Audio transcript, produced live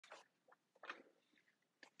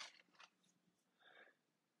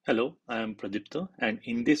Hello, I am Pradipta, and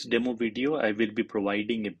in this demo video, I will be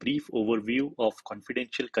providing a brief overview of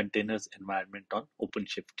confidential containers environment on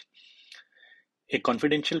OpenShift. A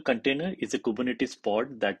confidential container is a Kubernetes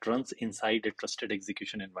pod that runs inside a trusted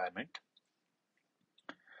execution environment.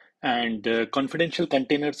 And confidential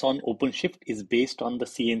containers on OpenShift is based on the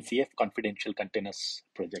CNCF Confidential Containers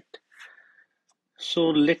project. So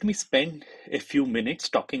let me spend a few minutes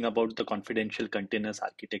talking about the confidential containers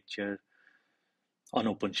architecture on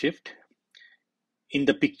OpenShift. In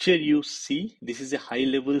the picture you see, this is a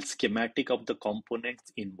high-level schematic of the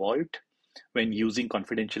components involved when using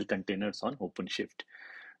confidential containers on OpenShift.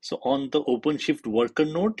 So on the OpenShift worker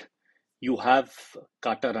node, you have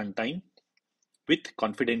Kata runtime with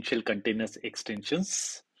confidential containers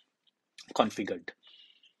extensions configured.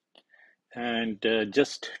 And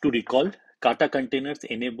just to recall, Kata containers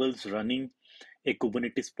enables running a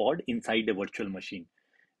Kubernetes pod inside a virtual machine.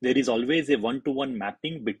 There is always a one-to-one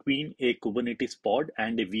mapping between a Kubernetes pod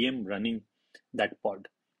and a VM running that pod.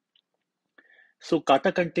 So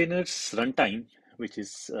Kata containers runtime, which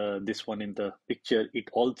is this one in the picture, it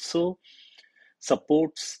also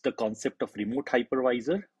supports the concept of remote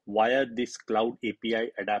hypervisor via this cloud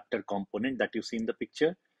API adapter component that you see in the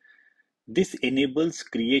picture. This enables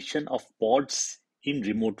creation of pods in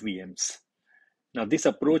remote VMs. Now, this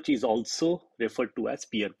approach is also referred to as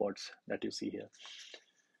peer pods that you see here.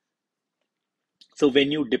 So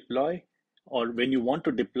when you deploy or when you want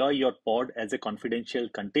to deploy your pod as a confidential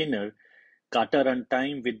container, Kata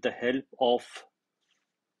runtime with the help of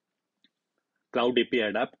Cloud API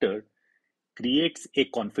adapter creates a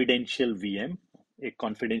confidential VM, a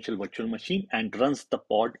confidential virtual machine, and runs the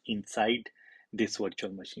pod inside this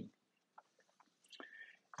virtual machine.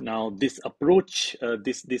 Now, this approach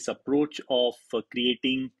of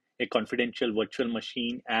creating a confidential virtual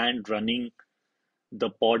machine and running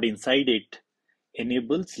the pod inside it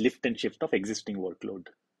enables lift and shift of existing workload.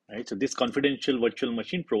 Right. So this confidential virtual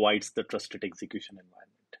machine provides the trusted execution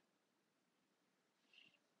environment.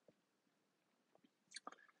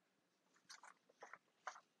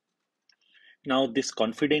 Now, this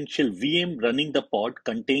confidential VM running the pod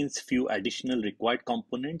contains few additional required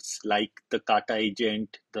components like the Kata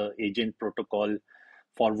agent, the agent protocol,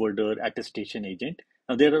 forwarder, attestation agent.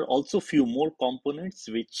 Now, there are also few more components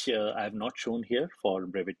which I have not shown here for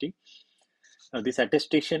brevity. This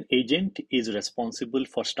attestation agent is responsible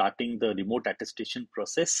for starting the remote attestation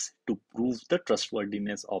process to prove the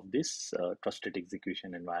trustworthiness of this trusted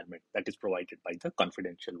execution environment that is provided by the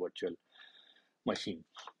confidential virtual machine.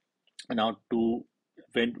 Now,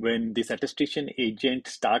 when this attestation agent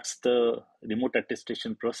starts the remote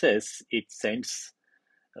attestation process, it sends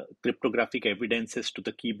cryptographic evidences to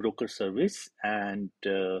the key broker service, and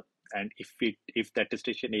if the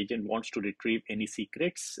attestation agent wants to retrieve any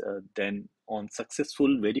secrets, then on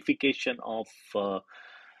successful verification of the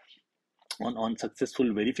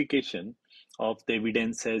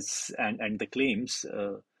evidences and the claims,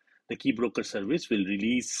 the key broker service will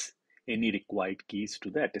release any required keys to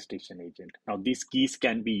the attestation agent. Now, these keys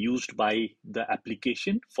can be used by the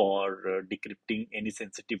application for decrypting any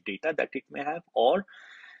sensitive data that it may have, or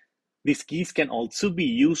these keys can also be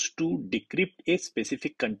used to decrypt a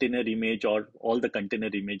specific container image or all the container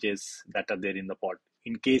images that are there in the pod.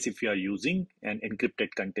 In case if you are using an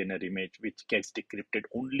encrypted container image, which gets decrypted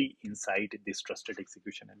only inside this trusted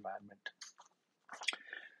execution environment.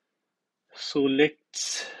 So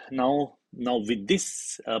let's now with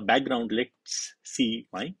this background, let's see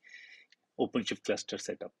my OpenShift cluster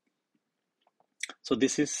setup. So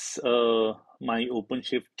this is my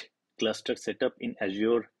OpenShift cluster setup in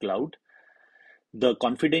Azure cloud. The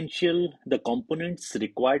components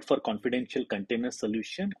required for confidential container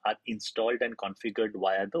solution are installed and configured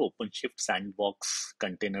via the OpenShift sandbox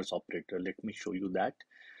containers operator. Let me show you that.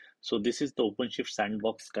 So this is the OpenShift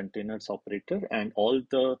sandbox containers operator, and all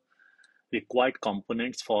the required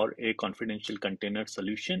components for a confidential container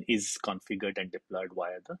solution is configured and deployed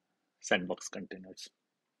via the sandbox containers.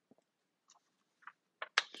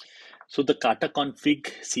 So the Kata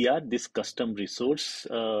config CR, this custom resource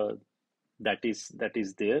that is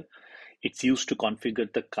there, it's used to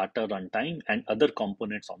configure the Kata runtime and other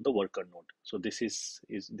components on the worker node. So this is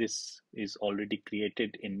already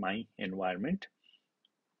created in my environment.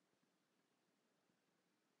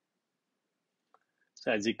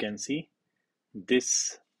 So as you can see,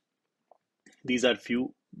 these are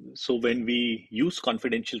few. So when we use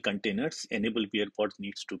confidential containers, enable peer pods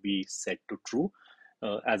needs to be set to true.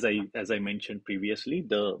 As I mentioned previously,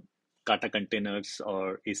 the Kata containers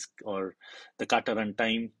or the Kata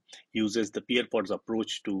runtime uses the peer pods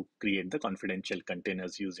approach to create the confidential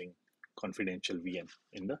containers using confidential VM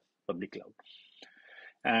in the public cloud.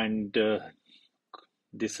 And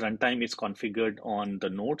this runtime is configured on the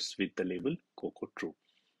nodes with the label Coco True.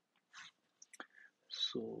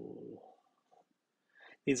 So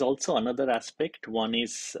is also another aspect. One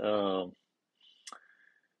is the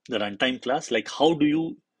runtime class. Like, how do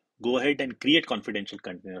you go ahead and create confidential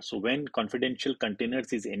containers? So when confidential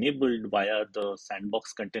containers is enabled via the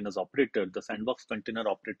sandbox containers operator, the sandbox container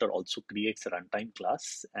operator also creates a runtime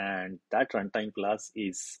class, and that runtime class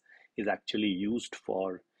is actually used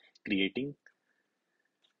for creating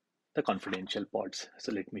the confidential pods.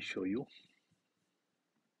 So let me show you.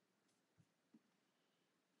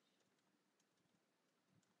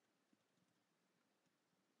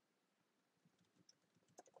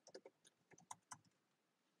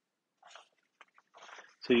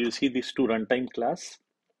 So you see these two runtime class.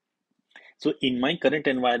 So in my current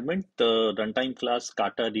environment, the runtime class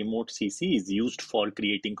Kata remote CC is used for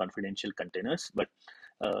creating confidential containers. But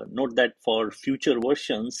note that for future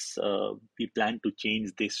versions, we plan to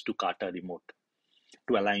change this to Kata remote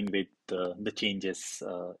to align with the changes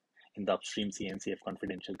in the upstream CNCF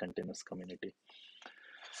confidential containers community.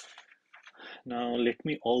 Now, let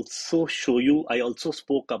me also show you. I also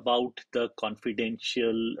spoke about the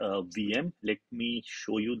confidential VM. Let me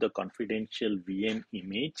show you the confidential VM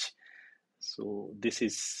image. So this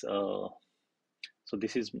is the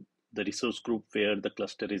resource group where the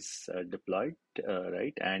cluster is deployed,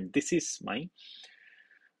 right? And this is my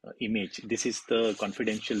image. This is the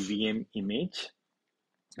confidential VM image,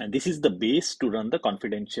 and this is the base to run the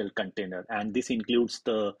confidential container. And this includes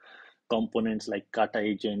the components like Kata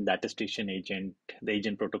agent, data station agent, the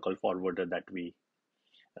agent protocol forwarder that we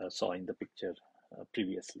saw in the picture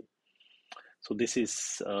previously. So this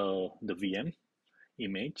is the VM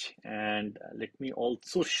image, and let me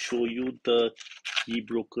also show you the key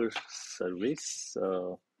broker service.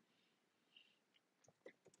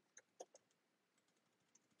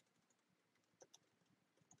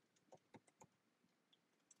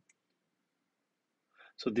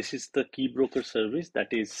 So this is the key broker service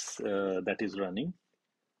that is running,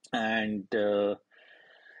 and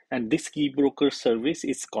this key broker service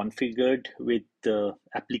is configured with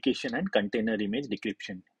application and container image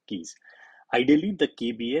decryption keys. Ideally, the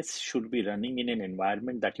KBS should be running in an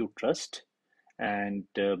environment that you trust, and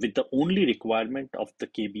with the only requirement of the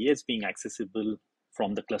KBS being accessible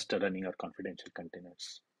from the cluster running our confidential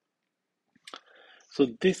containers. So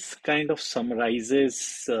this kind of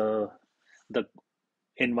summarizes the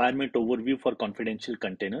environment overview for confidential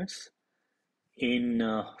containers. In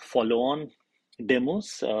follow-on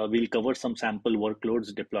demos, we'll cover some sample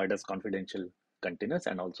workloads deployed as confidential containers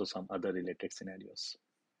and also some other related scenarios.